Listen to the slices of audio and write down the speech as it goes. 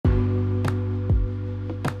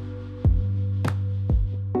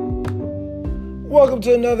Welcome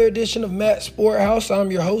to another edition of Matt Sporthouse.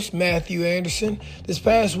 I'm your host, Matthew Anderson. This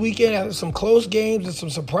past weekend, after some close games and some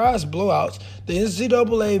surprise blowouts, the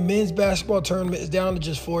NCAA men's basketball tournament is down to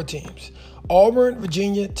just 4 teams. Auburn,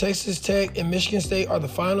 Virginia, Texas Tech, and Michigan State are the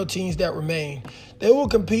final teams that remain. They will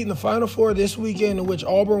compete in the Final Four this weekend, in which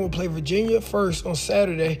Auburn will play Virginia first on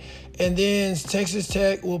Saturday, and then Texas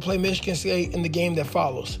Tech will play Michigan State in the game that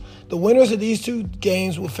follows. The winners of these 2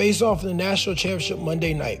 games will face off in the national championship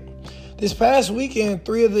Monday night. This past weekend,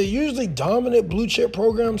 3 of the usually dominant blue-chip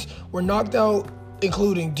programs were knocked out,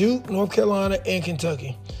 including Duke, North Carolina, and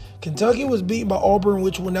Kentucky. Kentucky was beaten by Auburn,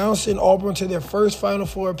 which will now send Auburn to their first Final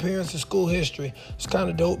Four appearance in school history. It's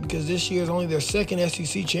kind of dope because this year is only their second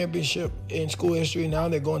SEC championship in school history, and now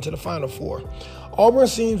they're going to the Final Four. Auburn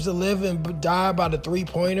seems to live and die by the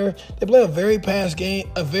three-pointer. They play a very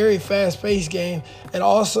fast-paced game, and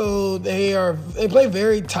also they play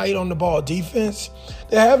very tight on the ball defense.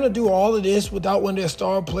 They're having to do all of this without one of their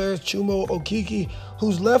star players, Chuma Okeke,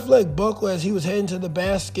 whose left leg buckled as he was heading to the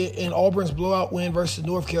basket in Auburn's blowout win versus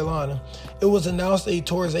North Carolina. It was announced that he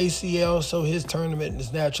tore his ACL, so his tournament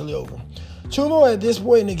is naturally over. Chuma at this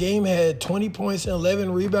point in the game had 20 points and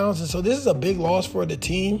 11 rebounds, and so this is a big loss for the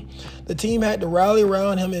team. The team had to rally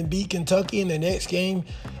around him and beat Kentucky in the next game.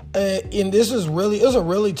 And this was a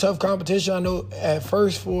really tough competition, I know, at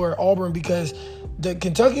first for Auburn, because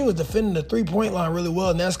Kentucky was defending the three-point line really well,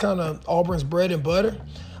 and that's kind of Auburn's bread and butter.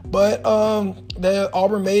 But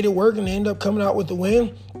Auburn made it work and they ended up coming out with the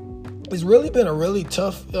win. It's really been a really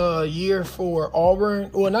tough year for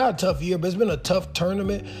Auburn. Well, not a tough year, but it's been a tough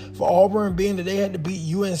tournament for Auburn, being that they had to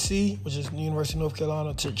beat UNC, which is the University of North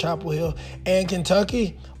Carolina, to Chapel Hill, and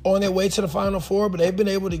Kentucky on their way to the Final Four. But they've been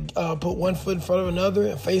able to put one foot in front of another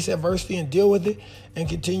and face adversity and deal with it and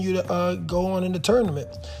continue to go on in the tournament.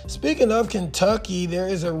 Speaking of Kentucky, there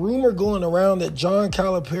is a rumor going around that John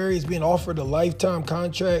Calipari is being offered a lifetime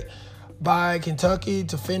contract by Kentucky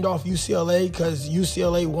to fend off UCLA because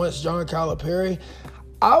UCLA wants John Calipari.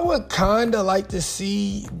 I would kind of like to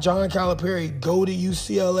see John Calipari go to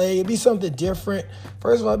UCLA. It'd be something different.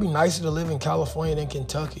 First of all, it'd be nicer to live in California than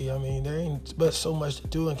Kentucky. I mean, there ain't but so much to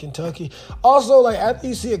do in Kentucky. Also, after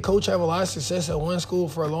you see a coach have a lot of success at one school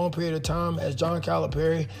for a long period of time, as John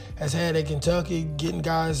Calipari has had at Kentucky, getting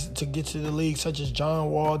guys to get to the league such as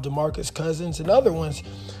John Wall, DeMarcus Cousins, and other ones,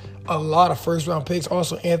 a lot of first-round picks,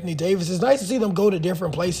 also Anthony Davis. It's nice to see them go to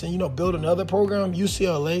different places and, build another program.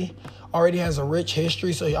 UCLA already has a rich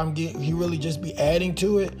history, so he really just be adding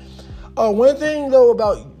to it. One thing, though,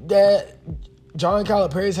 about that John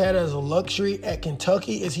Calipari's had as a luxury at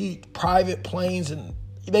Kentucky is he private planes, and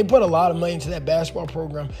they put a lot of money into that basketball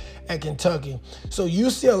program at Kentucky. So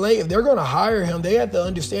UCLA, if they're going to hire him, they have to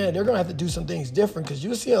understand that they're going to have to do some things different, because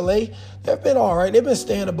UCLA, they've been all right. They've been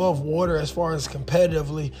staying above water as far as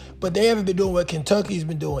competitively, but they haven't been doing what Kentucky's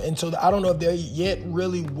been doing. And so I don't know if they're yet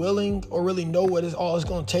really willing or really know what it's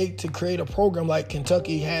going to take to create a program like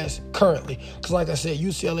Kentucky has currently. Because like I said,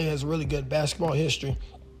 UCLA has a really good basketball history.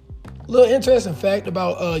 Little interesting fact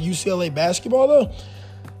about UCLA basketball, though.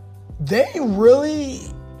 They really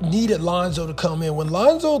needed Lonzo to come in.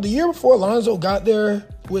 The year before Lonzo got there,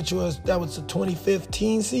 that was the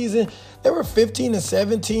 2015 season, they were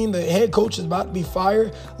 15-17. The head coach is about to be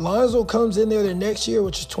fired. Lonzo comes in there the next year,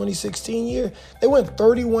 which is 2016 year. They went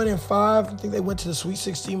 31-5. I think they went to the Sweet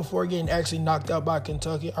 16 before getting actually knocked out by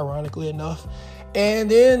Kentucky, ironically enough. And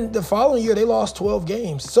then the following year, they lost 12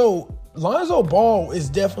 games. So Lonzo Ball is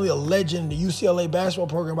definitely a legend in the UCLA basketball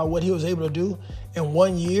program by what he was able to do in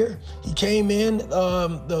 1 year. He came in,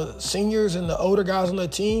 the seniors and the older guys on the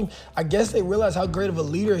team, I guess they realized how great of a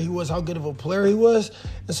leader he was, how good of a player he was.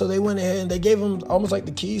 And so they went ahead and they gave him almost like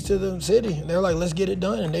the keys to the city. And they're like, let's get it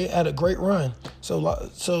done. And they had a great run. So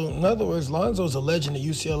in other words, Lonzo's a legend at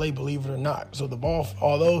UCLA, believe it or not. So the Ball,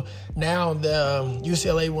 although now the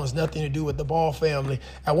UCLA wants nothing to do with the Ball family,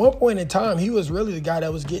 at one point in time, he was really the guy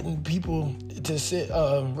that was getting people to sit,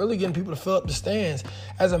 really getting people to fill up the stands.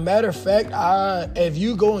 As a matter of fact, if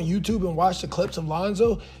you go on YouTube and watch the clips of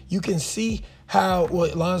Lonzo, you can see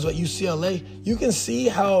Lonzo at UCLA, you can see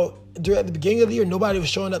how at the beginning of the year, nobody was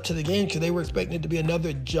showing up to the game because they were expecting it to be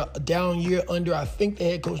another down year under, I think the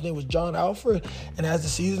head coach's name was John Alford. And as the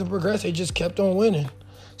season progressed, they just kept on winning.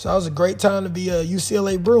 So that was a great time to be a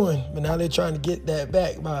UCLA Bruin, but now they're trying to get that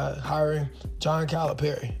back by hiring John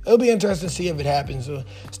Calipari. It'll be interesting to see if it happens, so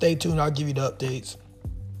stay tuned. I'll give you the updates.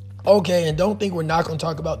 Okay, and don't think we're not going to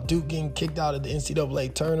talk about Duke getting kicked out of the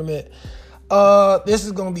NCAA tournament. This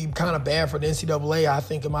is going to be kind of bad for the NCAA, I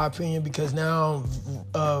think, in my opinion, because now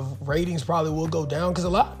ratings probably will go down because a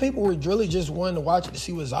lot of people were really just wanting to watch it to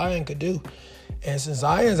see what Zion could do. And since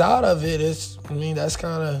Zion's out of it, that's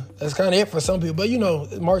kind of it for some people.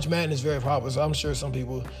 But March Madness is very popular, so I'm sure some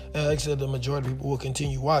people, like I said, the majority of people will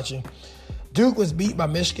continue watching. Duke was beat by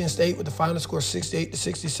Michigan State with the final score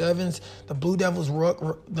 68-67. The Blue Devils,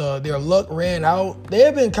 their luck ran out. They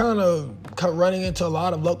have been kind of running into a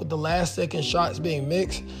lot of luck with the last-second shots being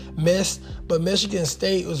missed. But Michigan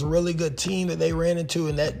State was a really good team that they ran into,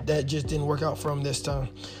 and that just didn't work out for them this time.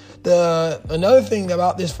 Another thing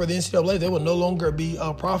about this for the NCAA, they will no longer be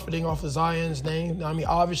profiting off of Zion's name. I mean,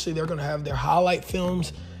 obviously they're going to have their highlight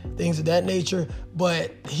films, things of that nature,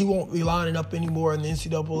 but he won't be lining up anymore in the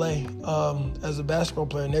NCAA as a basketball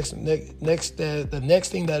player. The next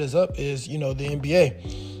thing that is up is the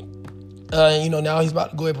NBA. Now he's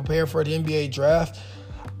about to go and prepare for the NBA draft.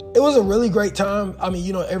 It was a really great time. I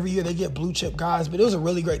mean, every year they get blue chip guys, but it was a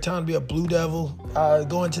really great time to be a Blue Devil,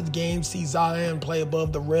 going to the game, see Zion play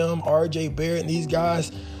above the rim, RJ Barrett and these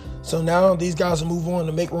guys. So now these guys will move on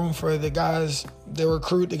to make room for the guys they're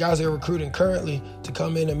recruiting currently to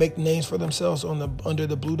come in and make names for themselves under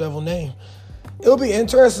the Blue Devil name. It'll be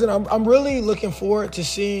interesting. I'm really looking forward to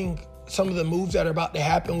seeing some of the moves that are about to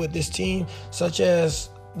happen with this team, such as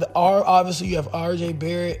obviously you have RJ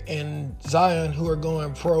Barrett and Zion who are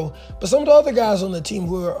going pro, but some of the other guys on the team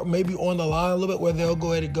who are maybe on the line a little bit where they'll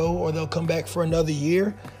go ahead and go or they'll come back for another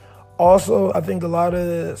year. Also, I think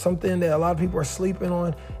something that a lot of people are sleeping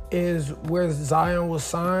on is where Zion will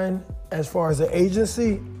sign as far as the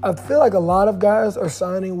agency. I feel like a lot of guys are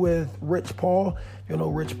signing with Rich Paul.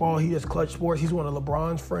 Rich Paul, he does Clutch Sports. He's one of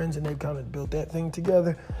LeBron's friends, and they've kind of built that thing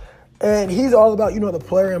together. And he's all about, the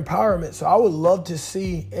player empowerment. So I would love to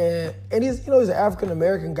see, and he's an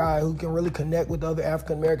African-American guy who can really connect with other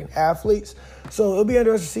African-American athletes. So it'll be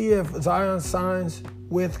interesting to see if Zion signs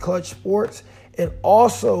with Clutch Sports and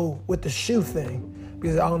also with the shoe thing.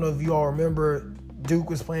 Because I don't know if you all remember, Duke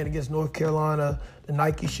was playing against North Carolina. The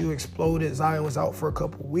Nike shoe exploded. Zion was out for a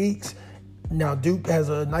couple weeks. Now Duke has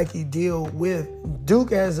a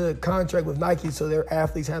contract with Nike, so their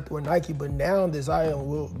athletes have to wear Nike. But now the Zion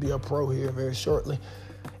will be a pro here very shortly.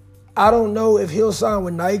 I don't know if he'll sign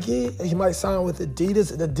with Nike. He might sign with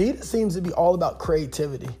Adidas. Adidas seems to be all about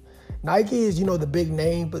creativity. Nike is, the big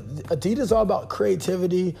name, but Adidas is all about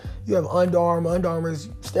creativity. You have Under Armour. Under Armour's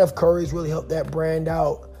Steph Curry's really helped that brand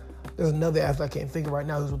out. There's another athlete I can't think of right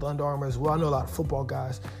now who's with Under Armour as well. I know a lot of football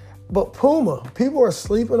guys. But Puma, people are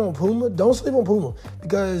sleeping on Puma. Don't sleep on Puma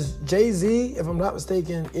because Jay-Z, if I'm not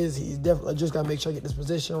mistaken, he's definitely just got to make sure I get this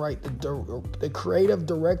position right, the creative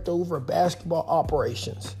director over basketball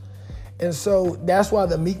operations. And so that's why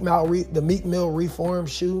the Meek Mill Reform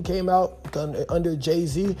shoe came out under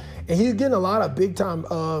Jay-Z. And he's getting a lot of big-time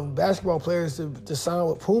basketball players to sign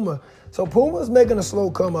with Puma. So Puma's making a slow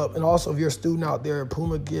come up. And also, if you're a student out there,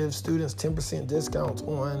 Puma gives students 10% discounts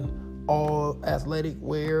on all athletic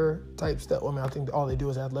wear type stuff. I think all they do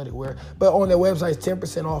is athletic wear. But on their website, it's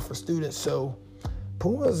 10% off for students. So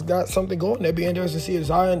Puma's got something going. They'd be interested to see if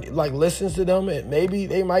Zion listens to them, and maybe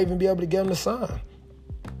they might even be able to get him to sign.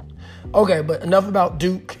 Okay, but enough about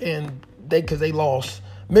Duke because they lost.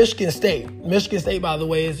 Michigan State, by the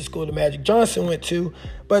way, is the school that Magic Johnson went to.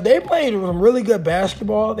 But they played some really good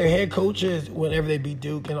basketball. Their head coach is, whenever they beat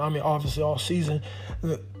Duke, and obviously all season,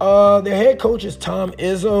 their head coach is Tom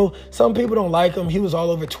Izzo. Some people don't like him. He was all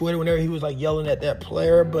over Twitter whenever he was yelling at that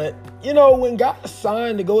player. But, when guys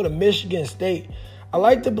signed to go to Michigan State, I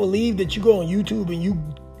like to believe that you go on YouTube and you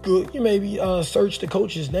maybe search the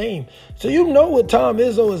coach's name. So you know what Tom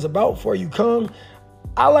Izzo is about before you come.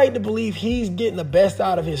 I like to believe he's getting the best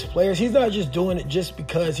out of his players. He's not just doing it just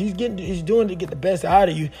because. He's doing it to get the best out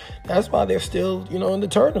of you. That's why they're still, in the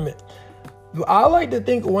tournament. I like to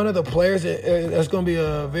think one of the players that's going to be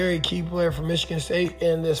a very key player for Michigan State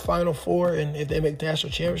in this Final Four, and if they make the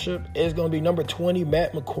national championship, is going to be number 20,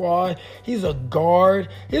 Matt McQuad. He's a guard.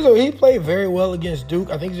 He played very well against Duke.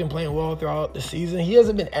 I think he's been playing well throughout the season. He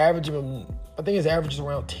hasn't been averaging, I think his average is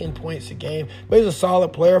around 10 points a game, but he's a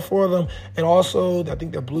solid player for them. And also, I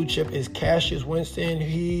think their blue chip is Cassius Winston.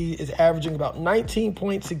 He is averaging about 19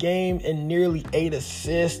 points a game and nearly 8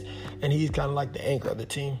 assists, and he's kind of like the anchor of the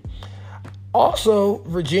team. Also,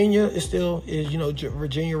 Virginia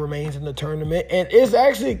Virginia remains in the tournament. And it's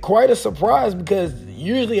actually quite a surprise because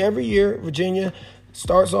usually every year Virginia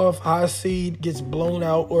starts off high seed, gets blown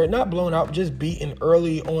out, or not blown out, just beaten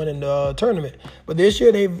early on in the tournament. But this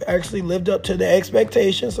year they've actually lived up to the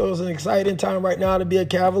expectations, so it's an exciting time right now to be a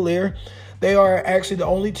Cavalier. They are actually the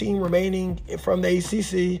only team remaining from the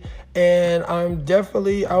ACC, and I will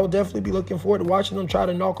definitely be looking forward to watching them try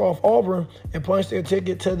to knock off Auburn and punch their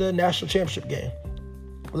ticket to the national championship game.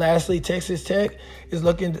 Lastly, Texas Tech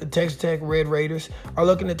Red Raiders are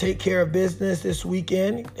looking to take care of business this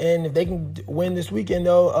weekend. And if they can win this weekend,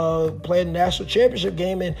 they'll play the national championship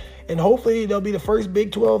game. And hopefully they'll be the first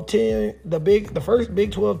Big 12 team, the first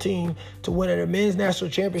Big 12 team to win a men's national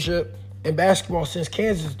championship in basketball since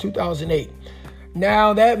Kansas 2008.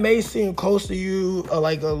 Now, that may seem close to you,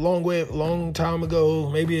 like a long time ago.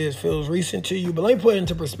 Maybe it feels recent to you, but let me put it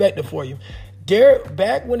into perspective for you.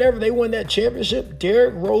 Back whenever they won that championship,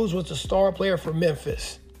 Derrick Rose was the star player for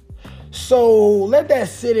Memphis. So let that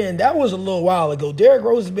sit in. That was a little while ago. Derrick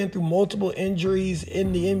Rose has been through multiple injuries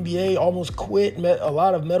in the NBA, almost quit, met a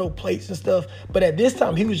lot of metal plates and stuff. But at this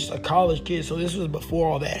time, he was just a college kid, so this was before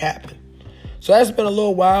all that happened. So that's been a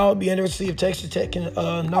little while. Be interested to see if Texas Tech can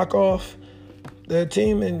knock off the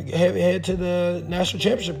team and head to the national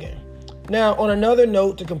championship game. Now, on another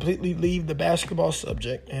note, to completely leave the basketball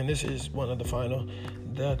subject, and this is one of the final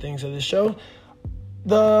things of the show,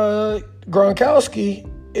 the Gronkowski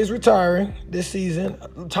is retiring this season.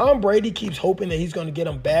 Tom Brady keeps hoping that he's going to get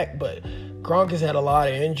him back, but Gronk has had a lot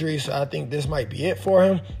of injuries, so I think this might be it for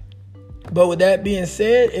him. But with that being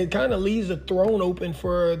said, it kind of leaves the throne open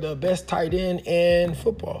for the best tight end in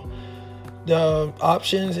football. The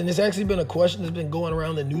options, and it's actually been a question that's been going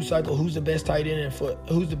around the news cycle: who's the best tight end in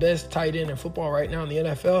football right now in the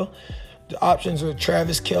NFL? The options are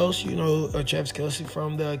Travis Kelce,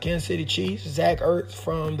 from the Kansas City Chiefs, Zach Ertz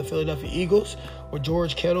from the Philadelphia Eagles, or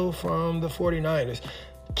George Kittle from the 49ers.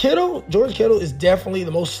 George Kittle is definitely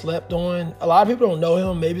the most slept on. A lot of people don't know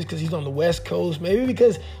him. Maybe it's because he's on the West Coast. Maybe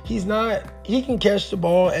because he can catch the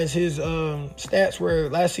ball, as his stats were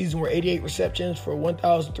last season were 88 receptions for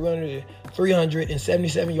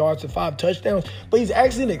 1,377 yards and 5 touchdowns. But he's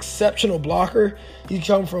actually an exceptional blocker. He's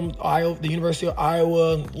come from the University of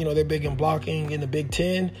Iowa. They're big in blocking in the Big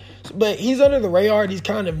Ten. But he's under the radar. He's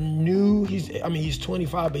kind of new. He's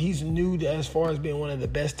 25, but he's new as far as being one of the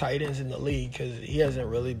best tight ends in the league, because he hasn't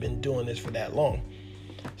really been doing this for that long,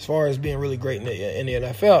 as far as being really great in the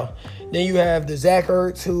NFL. Then you have the Zach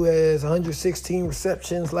Ertz, who has 116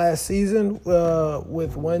 receptions last season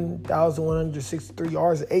with 1,163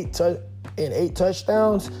 yards and 8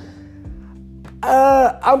 touchdowns.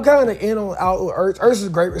 I'm kind of out with Ertz. Ertz is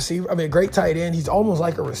a great receiver. A great tight end. He's almost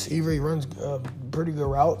like a receiver. He runs pretty good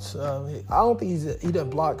routes. I don't think he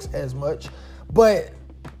doesn't blocks as much. But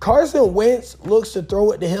Carson Wentz looks to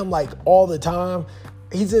throw it to him like all the time.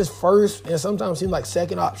 He's his first and sometimes seems like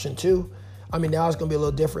second option too. Now it's going to be a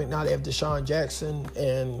little different. Now they have Deshaun Jackson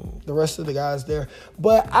and the rest of the guys there.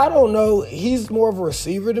 But I don't know. He's more of a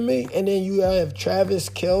receiver to me. And then you have Travis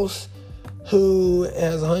Kelce, who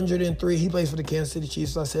has 103. He plays for the Kansas City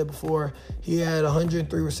Chiefs, as I said before. He had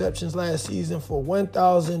 103 receptions last season for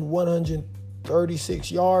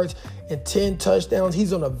 1,136 yards and 10 touchdowns.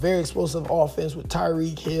 He's on a very explosive offense with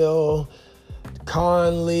Tyreek Hill,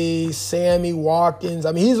 Conley, Sammy Watkins.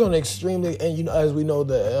 He's on extremely, and as we know,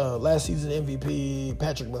 the last season MVP,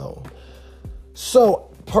 Patrick Mahomes. So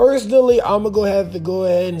personally, I'm going to have to go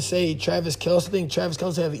ahead and say Travis Kelce. I think Travis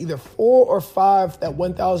Kelce have either 4 or 5 that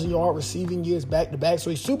 1,000-yard receiving years back-to-back.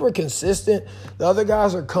 So he's super consistent. The other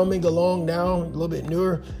guys are coming along now, a little bit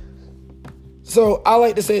newer. So I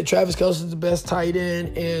like to say that Travis Kelce is the best tight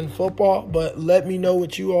end in football, but let me know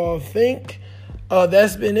what you all think.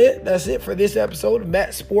 That's been it. That's it for this episode of Matt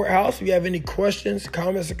Sporthouse. If you have any questions,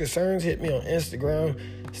 comments, or concerns, hit me on Instagram,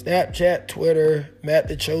 Snapchat, Twitter, Matt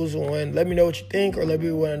the Chosen One. Let me know what you think, or let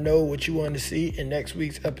me want to know what you want to see in next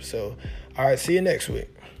week's episode. All right, see you next week.